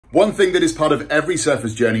One thing that is part of every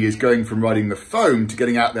surfer's journey is going from riding the foam to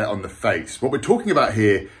getting out there on the face. What we're talking about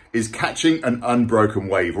here is catching an unbroken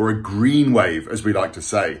wave, or a green wave, as we like to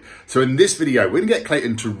say. So in this video, we're gonna get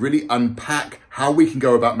Clayton to really unpack how we can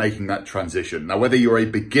go about making that transition. Now, whether you're a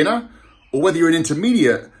beginner or whether you're an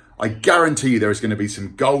intermediate, I guarantee you there is gonna be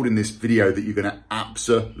some gold in this video that you're gonna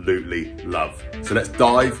absolutely love. So let's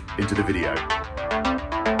dive into the video.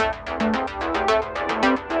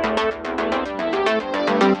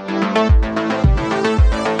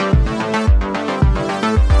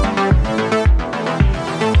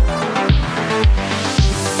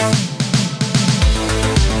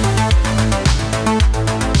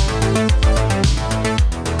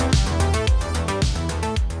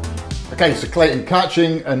 Okay, so Clayton,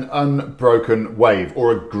 catching an unbroken wave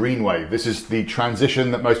or a green wave. This is the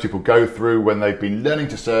transition that most people go through when they've been learning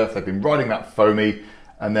to surf, they've been riding that foamy,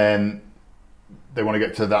 and then they want to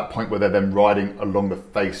get to that point where they're then riding along the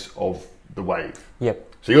face of the wave.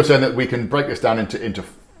 Yep. So you're saying that we can break this down into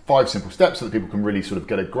 5 simple steps so that people can really sort of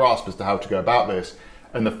get a grasp as to how to go about this.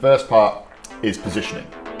 And the first part is positioning.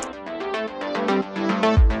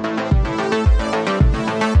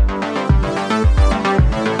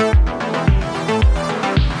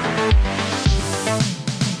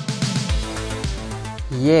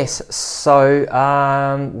 Yes,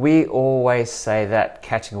 so we always say that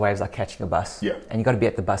catching waves is like catching a bus. Yeah. And you've got to be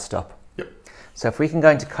at the bus stop. Yep. So if we can go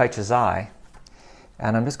into Coach's Eye,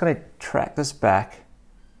 and I'm just going to track this back.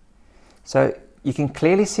 So you can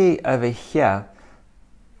clearly see over here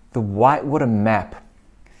the whitewater map.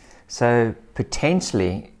 So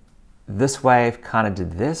potentially this wave kind of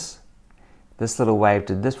did this little wave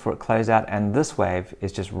did this before it closed out, and this wave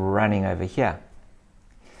is just running over here.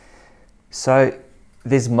 So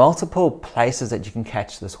there's multiple places that you can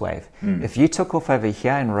catch this wave. If you took off over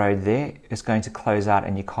here and rode there, it's going to close out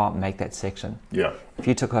and you can't make that section. Yeah. If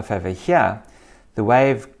you took off over here, the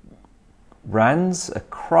wave runs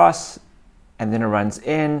across and then it runs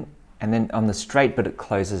in, and then on the straight bit it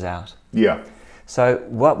closes out. Yeah. So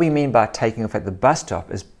what we mean by taking off at the bus stop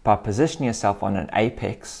is by positioning yourself on an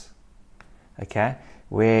apex, okay,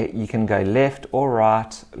 where you can go left or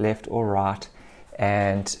right,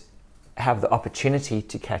 and have the opportunity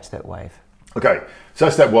to catch that wave. Okay, so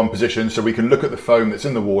that's step 1, position. So we can look at the foam that's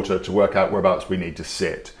in the water to work out whereabouts we need to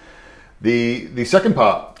sit. The second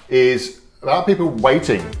part is about people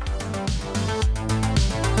waiting.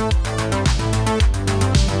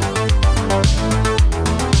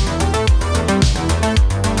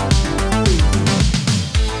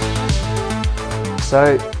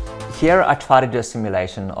 So here I try to do a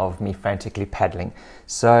simulation of me frantically paddling.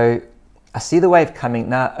 So I see the wave coming.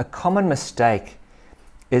 Now, a common mistake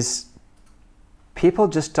is people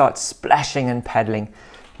just start splashing and paddling.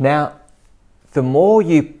 Now, the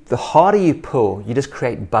harder you pull, you just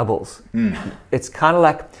create bubbles. It's kind of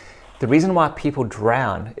like the reason why people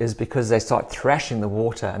drown is because they start thrashing the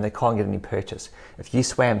water and they can't get any purchase. If you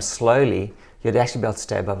swam slowly, you'd actually be able to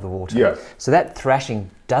stay above the water. Yeah. So that thrashing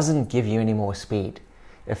doesn't give you any more speed.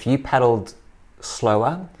 If you paddled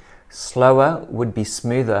slower would be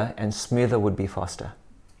smoother, and smoother would be faster.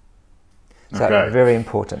 So very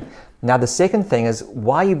important. Now the second thing is,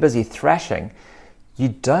 while you're busy thrashing, you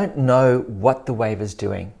don't know what the wave is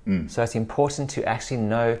doing. So it's important to actually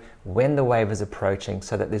know when the wave is approaching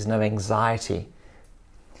so that there's no anxiety.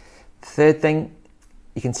 Third thing,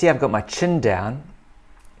 you can see I've got my chin down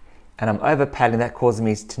and I'm over paddling. That causes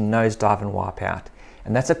me to nosedive and wipe out.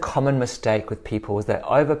 And that's a common mistake with people, is they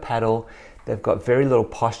over paddle, they've got very little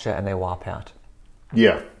posture and they wipe out.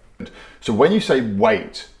 Yeah. So when you say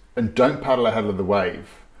wait and don't paddle ahead of the wave,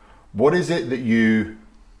 what is it that you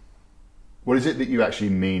actually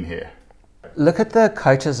mean here? Look at the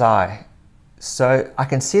Coach's Eye. So I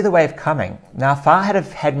can see the wave coming. Now, if I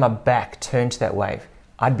had my back turned to that wave,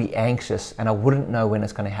 I'd be anxious and I wouldn't know when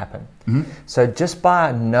it's going to happen. So just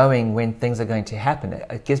by knowing when things are going to happen,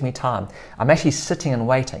 it gives me time. I'm actually sitting and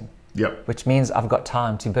waiting, which means I've got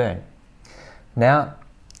time to burn. Now,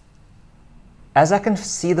 as I can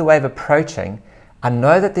see the wave approaching, I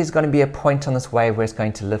know that there's going to be a point on this wave where it's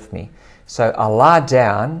going to lift me. So I lie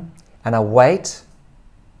down and I wait.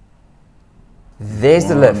 There's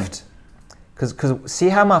the lift. Because see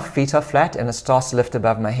how my feet are flat and it starts to lift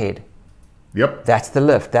above my head? Yep. That's the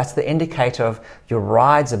lift. That's the indicator of your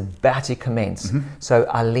ride's about to commence. So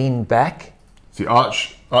I lean back. So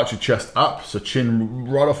arch your chest up, so chin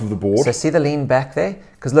right off of the board. So see the lean back there?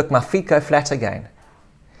 Because look, my feet go flat again.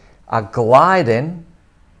 I glide in.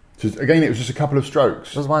 So again, it was just a couple of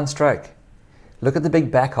strokes. It was one stroke. Look at the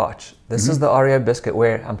big back arch. This is the Oreo biscuit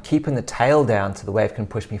where I'm keeping the tail down so the wave can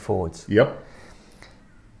push me forwards. Yep.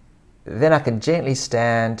 then I can gently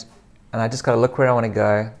stand, and I just got to look where I want to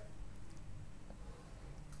go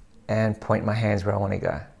and point my hands where I want to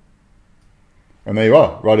go. And there you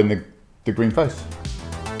are, right in the green face.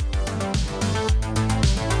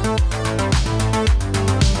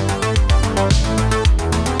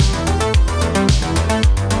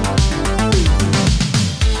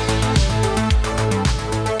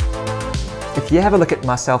 If you have a look at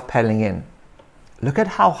myself paddling in, look at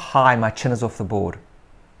how high my chin is off the board.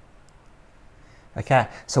 Okay,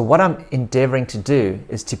 so what I'm endeavoring to do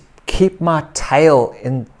is to keep my tail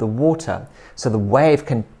in the water so the wave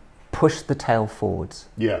can push the tail forwards.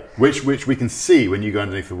 Yeah, which we can see when you go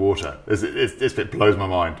underneath the water. It blows my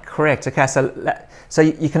mind. Correct. Okay, so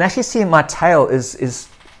you can actually see my tail is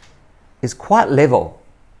quite level.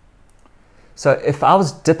 So if I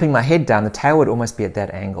was dipping my head down, the tail would almost be at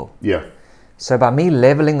that angle. Yeah. So by me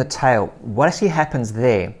leveling the tail, what actually happens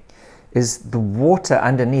there is the water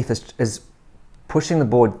underneath is pushing the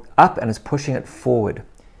board up and is pushing it forward,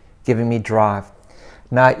 giving me drive.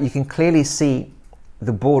 Now you can clearly see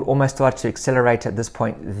the board almost starts to accelerate at this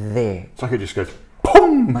point there. It's like it just goes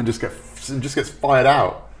boom and just gets fired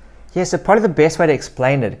out. Yeah, so probably the best way to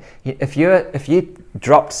explain it, if you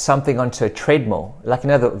dropped something onto a treadmill, like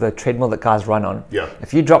the treadmill that guys run on. Yeah.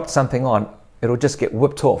 If you dropped something on, it'll just get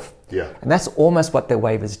whipped off. Yeah. And that's almost what the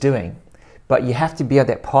wave is doing. But you have to be at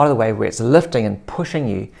that part of the wave where it's lifting and pushing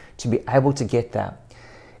you to be able to get that.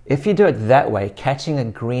 If you do it that way, catching a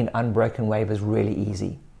green unbroken wave is really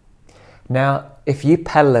easy. Now, if you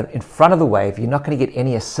paddle it in front of the wave, you're not going to get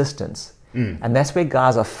any assistance. And that's where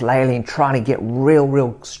guys are flailing, trying to get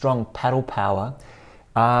real strong paddle power.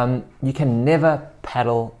 You can never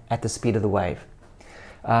paddle at the speed of the wave.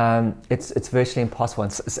 It's virtually impossible.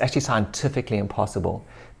 It's actually scientifically impossible.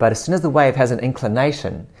 But as soon as the wave has an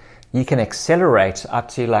inclination, you can accelerate up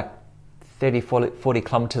to like 30, 40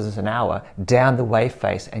 kilometers an hour down the wave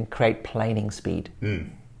face and create planing speed.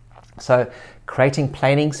 So creating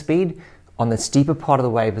planing speed on the steeper part of the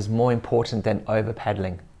wave is more important than over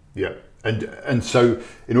paddling. Yeah. And so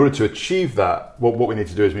in order to achieve that, what we need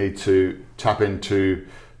to do is we need to tap into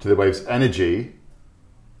the wave's energy,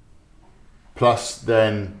 plus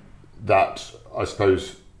then that, I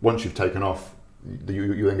suppose, once you've taken off,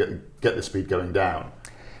 you then get the speed going down.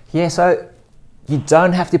 Yeah, so you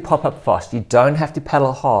don't have to pop up fast. You don't have to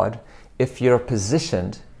paddle hard if you're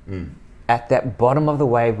positioned at that bottom of the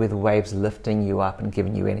wave where the wave's lifting you up and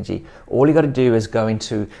giving you energy. All you got to do is go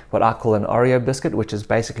into what I call an Oreo biscuit, which is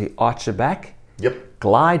basically arch your back,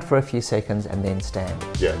 glide for a few seconds, and then stand.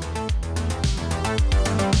 Yeah.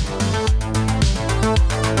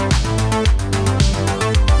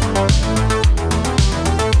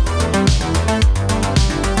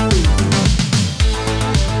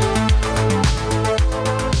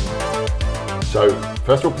 So,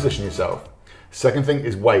 first of all, position yourself. Second thing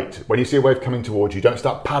is wait. When you see a wave coming towards you, don't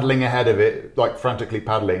start paddling ahead of it, like frantically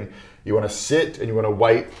paddling. You want to sit and you want to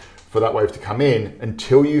wait for that wave to come in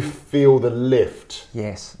until you feel the lift.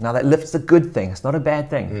 Yes. Now that lift's a good thing. It's not a bad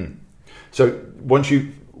thing. So once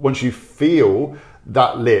you feel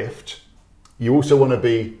that lift, you also want to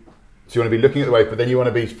be looking at the wave, but then you want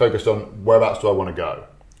to be focused on whereabouts do I want to go.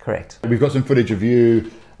 Correct. We've got some footage of you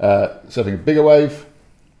surfing a bigger wave.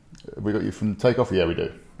 Have we got you from takeoff? Yeah, we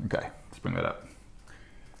do. Okay. Bring that up.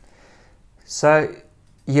 So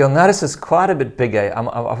you'll notice it's quite a bit bigger.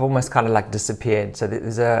 I've almost kind of like disappeared. So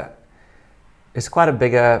it's quite a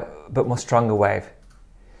bigger, bit more stronger wave.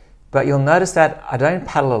 But you'll notice that I don't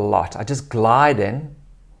paddle a lot. I just glide in.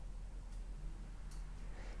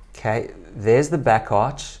 Okay, there's the back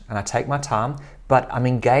arch, and I take my time, but I'm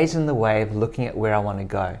engaged in the wave, looking at where I want to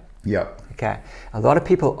go. Yeah. Okay. A lot of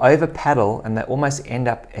people over paddle, and they almost end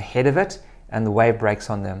up ahead of it, and the wave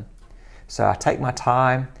breaks on them. So I take my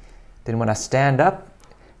time, then when I stand up,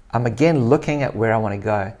 I'm again looking at where I want to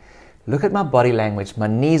go. Look at my body language. My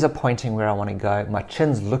knees are pointing where I want to go. My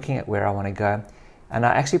chin's looking at where I want to go. And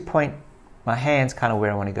I actually point my hands kind of where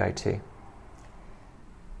I want to go to.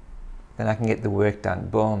 Then I can get the work done.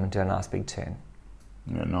 Boom, and do a nice big turn.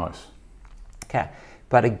 Yeah, nice. Okay,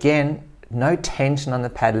 but again, no tension on the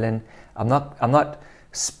paddling. I'm not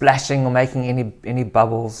splashing or making any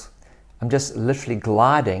bubbles. I'm just literally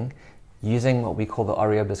gliding using what we call the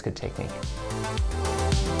Oreo biscuit technique.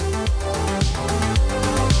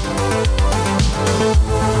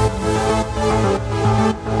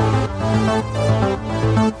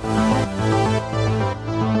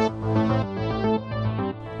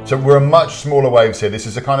 So we're a much smaller waves here. This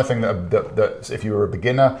is the kind of thing that if you were a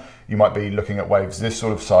beginner, you might be looking at waves this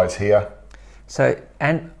sort of size here. So,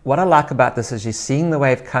 and what I like about this is you're seeing the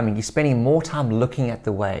wave coming, you're spending more time looking at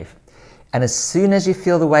the wave. And as soon as you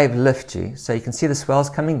feel the wave lift you, so you can see the swells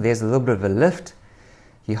coming, there's a little bit of a lift,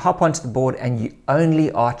 you hop onto the board and you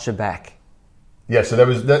only arch your back. Yeah, so there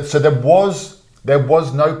was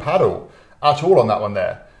no paddle at all on that one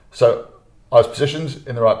there. So I was positioned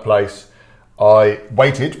in the right place. I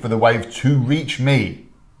waited for the wave to reach me,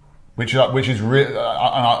 which is really,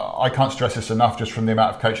 I can't stress this enough just from the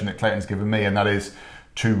amount of coaching that Clayton's given me, and that is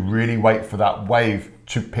to really wait for that wave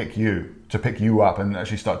to pick you up and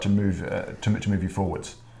actually start to move you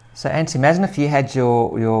forwards. So Ant, imagine if you had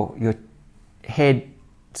your head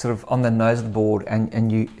sort of on the nose of the board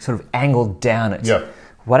and you sort of angled down it. Yeah.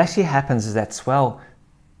 What actually happens is that swell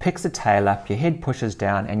picks the tail up, your head pushes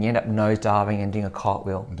down, and you end up nose diving and doing a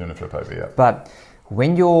cartwheel. I'm doing a flip over, yeah. But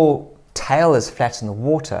when your tail is flat in the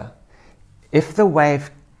water, if the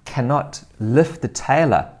wave cannot lift the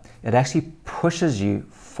tail up, it actually pushes you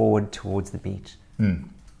forward towards the beach.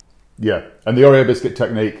 Yeah, and the Oreo biscuit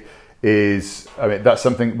technique is, I mean, that's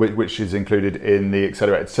something which is included in the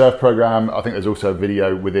accelerated surf program. I think there's also a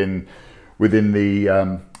video within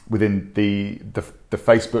the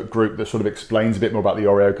Facebook group that sort of explains a bit more about the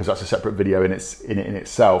Oreo, because that's a separate video in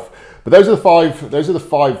itself. But those are the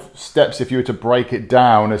five steps if you were to break it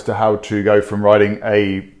down as to how to go from riding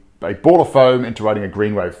a ball of foam into riding a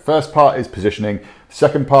green wave. First part is positioning.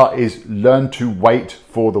 Second part is learn to wait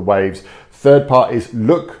for the waves. Third part is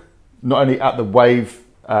look not only at the wave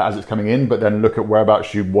as it's coming in, but then look at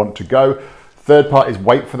whereabouts you want to go. Third part is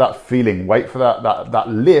wait for that feeling, wait for that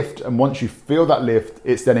lift, and once you feel that lift,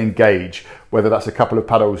 it's then engage, whether that's a couple of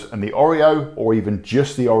paddles and the Oreo, or even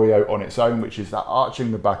just the Oreo on its own, which is that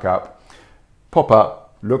arching the back up, pop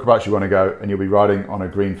up, look whereabouts you want to go, and you'll be riding on a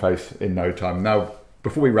green face in no time. Now,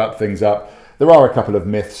 before we wrap things up, there are a couple of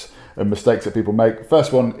myths and mistakes that people make.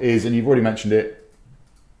 First one is, and you've already mentioned it,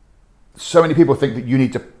 so many people think that you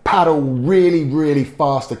need to paddle really, really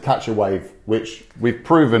fast to catch a wave, which we've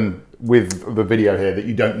proven with the video here that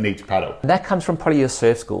you don't need to paddle. That comes from probably your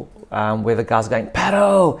surf school, where the guys are going,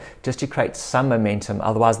 paddle, just to create some momentum,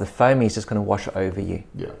 otherwise the foamy is just going to wash over you.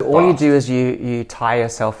 Yeah, all you do is you tire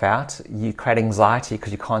yourself out, you create anxiety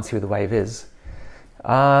because you can't see where the wave is.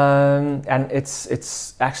 And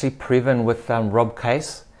it's actually proven with Rob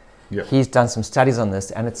Case. Yep. He's done some studies on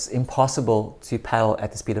this, and it's impossible to paddle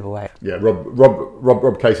at the speed of a wave. Yeah,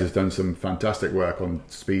 Rob Case has done some fantastic work on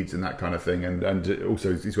speeds and that kind of thing, and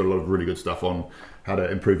also he's got a lot of really good stuff on how to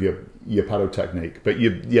improve your paddle technique. But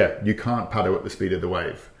you can't paddle at the speed of the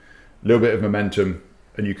wave. A little bit of momentum,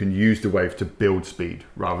 and you can use the wave to build speed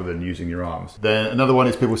rather than using your arms. Then another one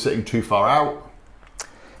is people sitting too far out.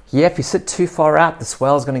 Yeah, if you sit too far out, the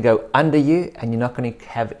swell is going to go under you, and you're not going to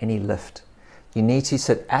have any lift. You need to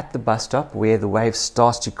sit at the bus stop where the wave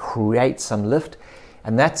starts to create some lift,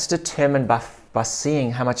 and that's determined by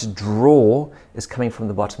seeing how much draw is coming from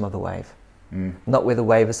the bottom of the wave, not where the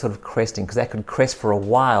wave is sort of cresting, because that could crest for a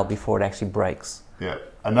while before it actually breaks. Yeah,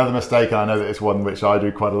 another mistake, and I know that it's one which I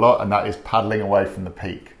do quite a lot, and that is paddling away from the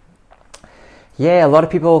peak. Yeah, a lot of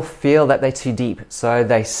people feel that they're too deep, so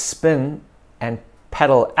they spin and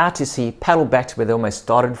paddle out to sea, paddle back to where they almost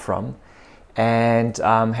started from, and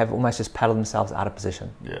have almost just paddled themselves out of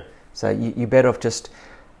position. Yeah. So you're better off just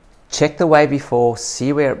check the wave before,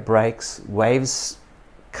 see where it breaks. Waves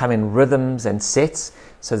come in rhythms and sets,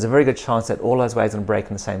 so there's a very good chance that all those waves are going to break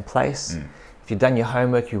in the same place. If you've done your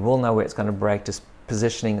homework, you will know where it's going to break. Just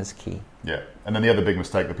positioning is key. Yeah, and then the other big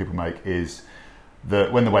mistake that people make is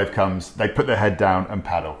that when the wave comes, they put their head down and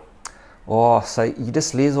paddle. Oh, so you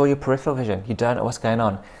just lose all your peripheral vision. You don't know what's going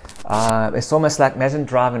on. It's almost like, imagine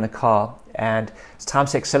driving a car and it's time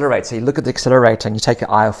to accelerate. So you look at the accelerator and you take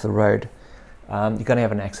your eye off the road. You're going to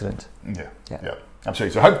have an accident. Yeah,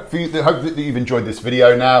 absolutely. So hope that you've enjoyed this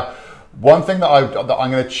video. Now, one thing that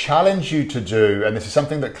I'm going to challenge you to do, and this is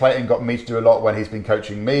something that Clayton got me to do a lot when he's been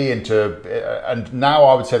coaching me, and now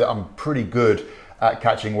I would say that I'm pretty good at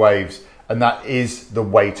catching waves, and that is the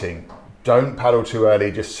waiting. Don't paddle too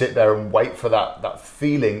early. Just sit there and wait for that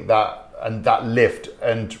feeling, that lift.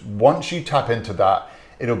 And once you tap into that,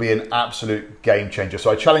 it'll be an absolute game changer.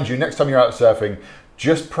 So I challenge you, next time you're out surfing,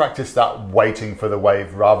 just practice that waiting for the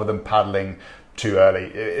wave rather than paddling too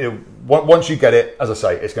early. Once you get it, as I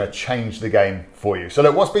say, it's going to change the game for you. So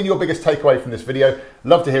look, what's been your biggest takeaway from this video?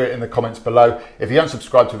 Love to hear it in the comments below. If you haven't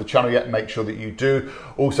subscribed to the channel yet, make sure that you do.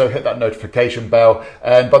 Also hit that notification bell.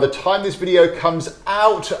 And by the time this video comes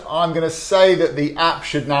out, I'm going to say that the app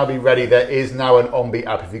should now be ready. There is now an Ombi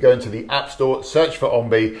app. If you go into the App Store, search for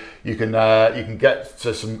Ombi, you can get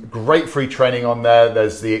to some great free training on there.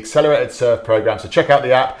 There's the Accelerated Surf program. So check out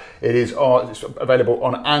the app. It's available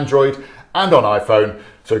on Android and on iPhone.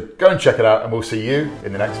 So go and check it out, and we'll see you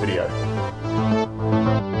in the next video.